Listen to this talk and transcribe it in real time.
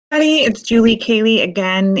Everybody, it's Julie Cayley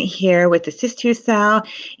again here with the Sis to Sell,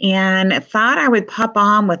 and thought I would pop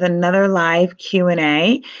on with another live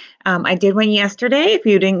Q&A. I did one yesterday. If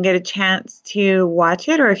you didn't get a chance to watch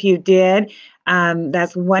it, or if you did,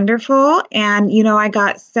 that's wonderful. And I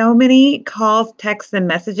got so many calls, texts, and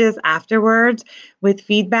messages afterwards with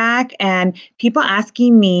feedback and people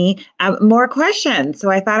asking me more questions.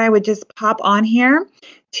 So I thought I would just pop on here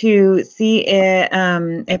to see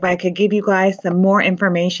if I could give you guys some more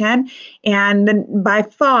information. And by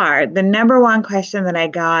far, the number one question that I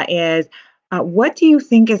got is, what do you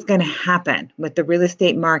think is going to happen with the real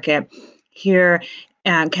estate market here?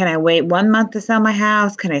 Can I wait 1 month to sell my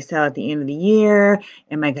house? Can I sell at the end of the year?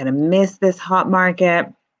 Am I going to miss this hot market?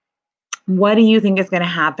 What do you think is going to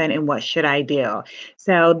happen and what should I do?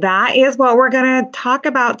 So that is what we're going to talk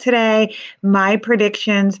about today. My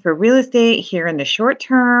predictions for real estate here in the short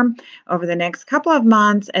term over the next couple of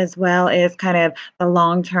months, as well as kind of the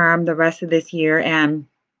long term, the rest of this year and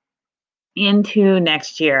into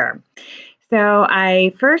next year. So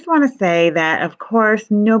I first want to say that, of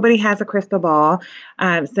course, nobody has a crystal ball.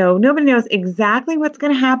 So nobody knows exactly what's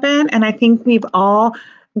going to happen. And I think we've all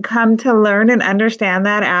come to learn and understand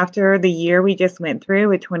that after the year we just went through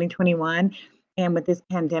with 2021 and with this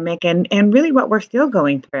pandemic and really what we're still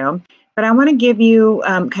going through. But I want to give you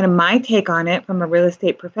kind of my take on it from a real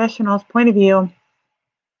estate professional's point of view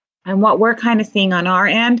and what we're kind of seeing on our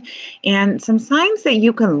end, and some signs that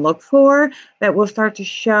you can look for that will start to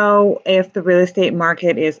show if the real estate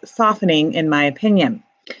market is softening, in my opinion.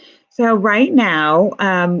 So, right now,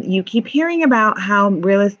 you keep hearing about how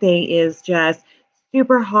real estate is just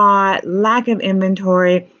super hot, lack of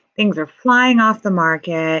inventory, things are flying off the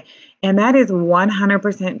market, and that is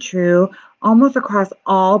 100% true almost across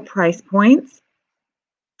all price points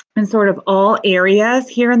in sort of all areas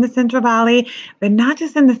here in the Central Valley, but not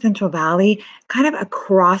just in the Central Valley, kind of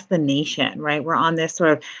across the nation, right? We're on this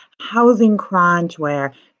sort of housing crunch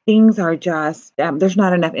where things are just, there's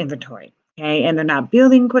not enough inventory, okay? And they're not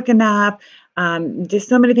building quick enough. Just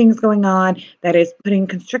so many things going on that is putting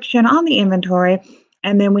constriction on the inventory.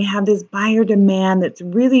 And then we have this buyer demand that's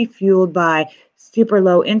really fueled by super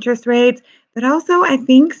low interest rates. But also, I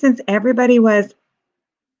think since everybody was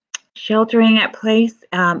sheltering at place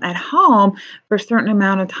at home for a certain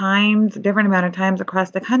amount of times, different amount of times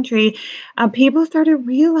across the country, people started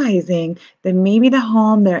realizing that maybe the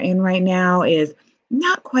home they're in right now is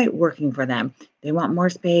not quite working for them. They want more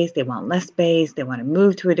space, they want less space, they want to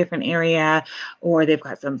move to a different area, or they've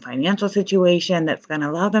got some financial situation that's going to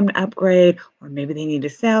allow them to upgrade, or maybe they need to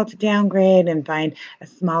sell to downgrade and find a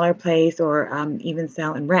smaller place, or even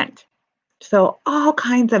sell and rent. So all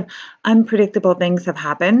kinds of unpredictable things have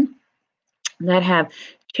happened that have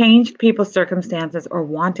changed people's circumstances or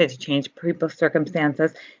wanted to change people's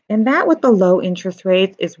circumstances. And that, with the low interest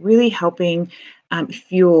rates, is really helping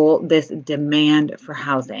fuel this demand for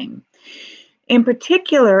housing. In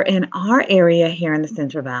particular, in our area here in the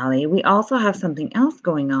Central Valley, we also have something else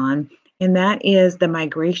going on, and that is the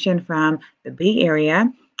migration from the Bay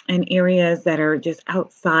Area and areas that are just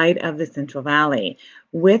outside of the Central Valley.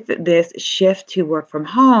 With this shift to work from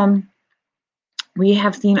home, we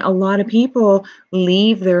have seen a lot of people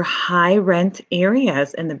leave their high rent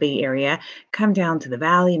areas in the Bay Area, come down to the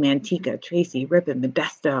Valley, Manteca, Tracy, Ripon,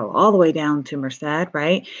 Modesto, all the way down to Merced,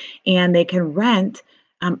 right? And they can rent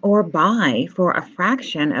or buy for a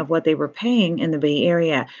fraction of what they were paying in the Bay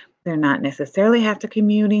Area. They're not necessarily have to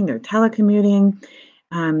commuting, they're telecommuting,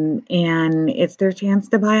 and it's their chance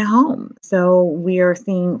to buy a home. So we are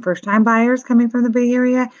seeing first time buyers coming from the Bay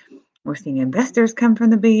Area. We're seeing investors come from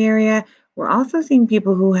the Bay Area. We're also seeing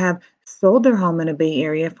people who have sold their home in a Bay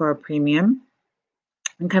Area for a premium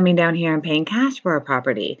and coming down here and paying cash for a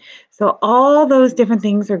property. So all those different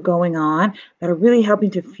things are going on that are really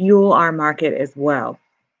helping to fuel our market as well.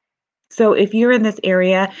 So if you're in this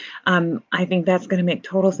area, I think that's going to make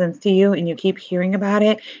total sense to you, and you keep hearing about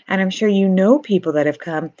it. And I'm sure you know people that have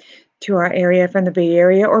come to our area from the Bay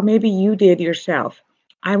Area, or maybe you did yourself.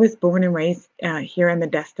 I was born and raised here in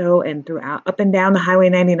Modesto, and throughout up and down the Highway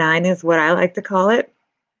 99 is what I like to call it,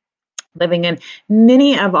 living in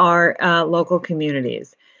many of our local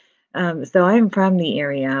communities. So I'm from the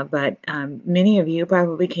area, but many of you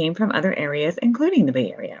probably came from other areas, including the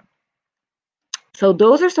Bay Area. So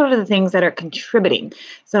those are sort of the things that are contributing.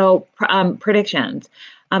 So predictions.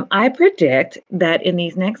 I predict that in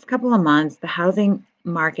these next couple of months, the housing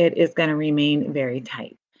market is going to remain very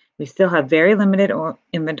tight. We still have very limited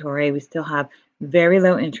inventory. We still have very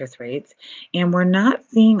low interest rates, and we're not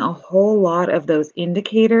seeing a whole lot of those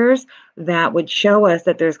indicators that would show us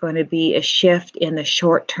that there's going to be a shift in the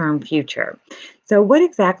short-term future. So what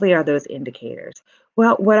exactly are those indicators?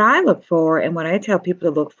 Well, what I look for and what I tell people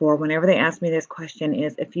to look for whenever they ask me this question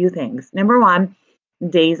is a few things. Number one,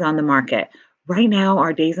 days on the market. Right now,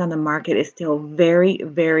 our days on the market is still very,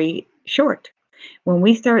 very short. When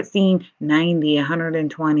we start seeing 90,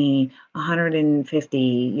 120,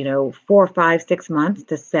 150, 4, 5, 6 months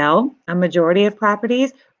to sell a majority of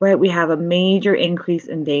properties, right, we have a major increase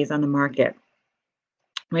in days on the market.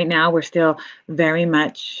 Right now, we're still very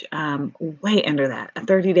much way under that.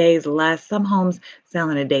 30 days less. Some homes sell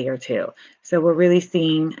in a day or two. So we're really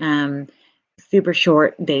seeing super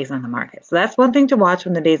short days on the market. So that's one thing to watch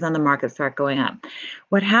when the days on the market start going up.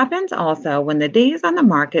 What happens also when the days on the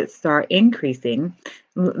market start increasing,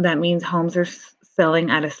 that means homes are selling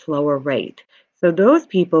at a slower rate. So those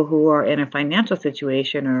people who are in a financial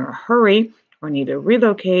situation or a hurry or need to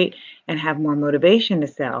relocate and have more motivation to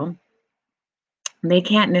sell, they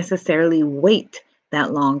can't necessarily wait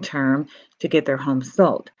that long term to get their home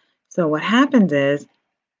sold. So what happens is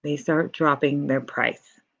they start dropping their price.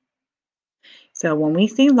 So when we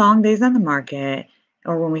see long days on the market,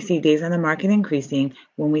 or when we see days on the market increasing,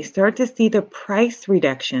 when we start to see the price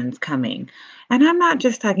reductions coming, and I'm not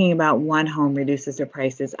just talking about one home reduces their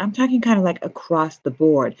prices, I'm talking kind of like across the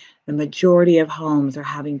board. The majority of homes are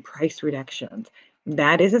having price reductions.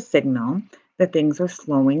 That is a signal that things are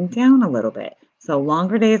slowing down a little bit. So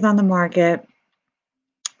longer days on the market,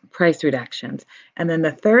 price reductions. And then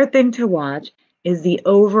the third thing to watch is the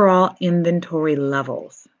overall inventory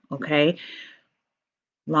levels. Okay.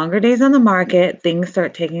 Longer days on the market, things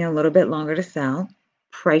start taking a little bit longer to sell.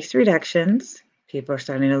 Price reductions, people are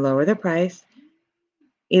starting to lower their price,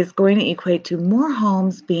 is going to equate to more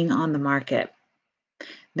homes being on the market.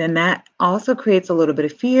 Then that also creates a little bit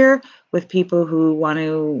of fear with people who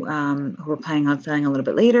who are planning on selling a little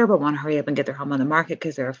bit later, but want to hurry up and get their home on the market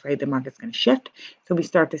because they're afraid the market's going to shift. So we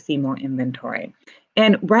start to see more inventory.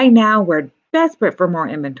 And right now we're desperate for more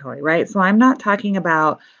inventory, right? So I'm not talking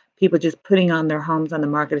about people just putting on their homes on the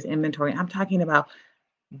market as inventory. I'm talking about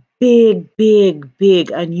big, big, big,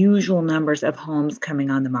 unusual numbers of homes coming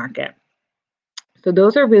on the market. So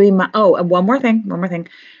those are really and one more thing.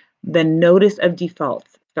 The notice of defaults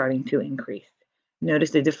starting to increase.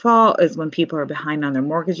 Notice of default is when people are behind on their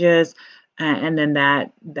mortgages, and then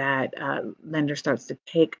that lender starts to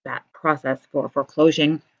take that process for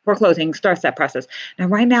foreclosing starts that process. Now,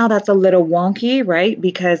 right now, that's a little wonky, right?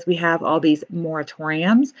 Because we have all these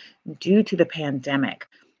moratoriums due to the pandemic.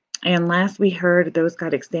 And last we heard, those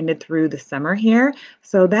got extended through the summer here.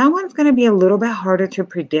 So that one's going to be a little bit harder to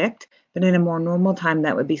predict, but in a more normal time,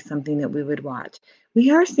 that would be something that we would watch.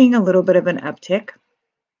 We are seeing a little bit of an uptick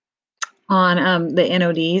on the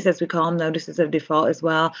NODs, as we call them, notices of default as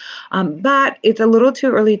well. But it's a little too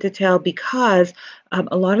early to tell because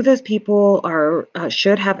a lot of those people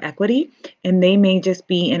should have equity, and they may just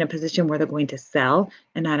be in a position where they're going to sell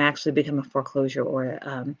and not actually become a foreclosure or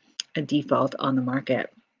a default on the market.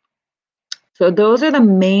 So those are the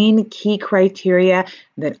main key criteria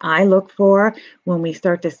that I look for when we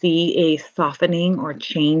start to see a softening or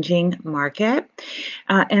changing market.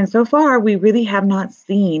 And so far, we really have not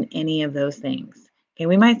seen any of those things. Okay,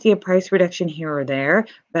 we might see a price reduction here or there,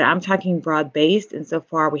 but I'm talking broad-based, and so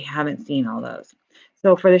far we haven't seen all those.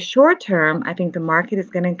 So for the short term, I think the market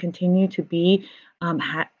is going to continue to be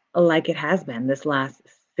like it has been this last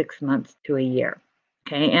 6 months to a year.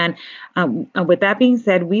 Okay, and with that being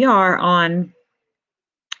said, we are on,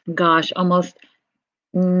 gosh, almost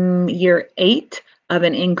year 8 of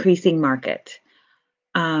an increasing market.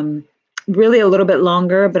 Really a little bit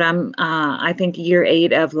longer, but I think year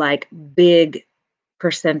 8 of like big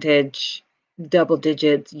percentage, double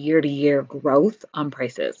digits, year to year growth on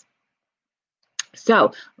prices.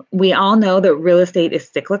 So we all know that real estate is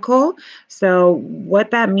cyclical. So what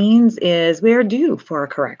that means is we are due for a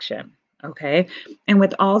correction. Okay. And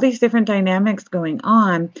with all these different dynamics going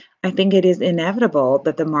on, I think it is inevitable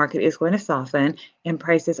that the market is going to soften and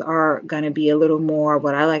prices are going to be a little more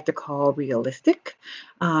what I like to call realistic.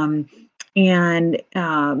 I'm concerned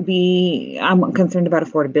about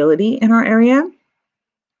affordability in our area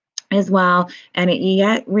as well. And it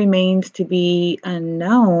yet remains to be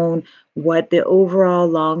unknown what the overall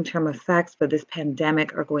long-term effects for this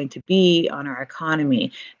pandemic are going to be on our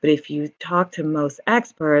economy. But if you talk to most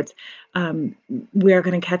experts, we are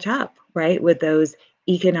going to catch up, right, with those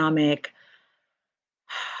economic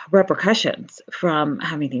repercussions from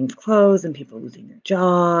having things closed and people losing their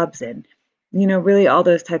jobs and, really all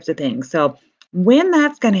those types of things. So when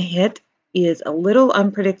that's going to hit is a little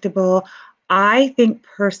unpredictable. I think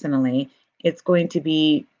personally it's going to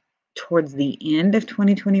be towards the end of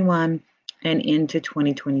 2021 and into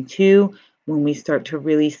 2022 when we start to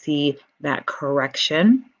really see that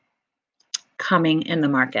correction coming in the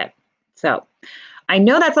market. So I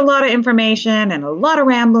know that's a lot of information and a lot of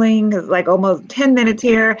rambling, like almost 10 minutes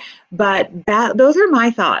here, but those are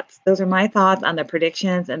my thoughts. Those are my thoughts on the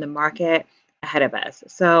predictions and the market ahead of us.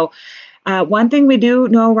 So one thing we do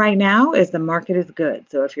know right now is the market is good.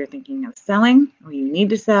 So if you're thinking of selling or you need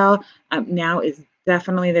to sell, now is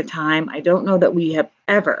definitely the time. I don't know that we have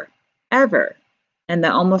ever, in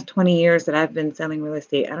the almost 20 years that I've been selling real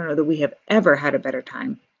estate, I don't know that we have ever had a better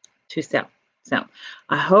time to sell. So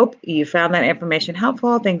I hope you found that information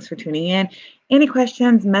helpful. Thanks for tuning in. Any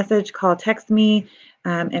questions, message, call, text me,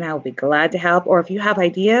 and I will be glad to help. Or if you have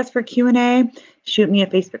ideas for Q&A, shoot me a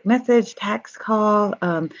Facebook message, text, call,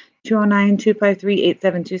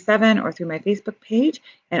 209-253-8727 or through my Facebook page,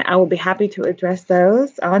 and I will be happy to address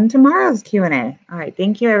those on tomorrow's Q&A. All right,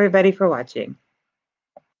 thank you everybody for watching.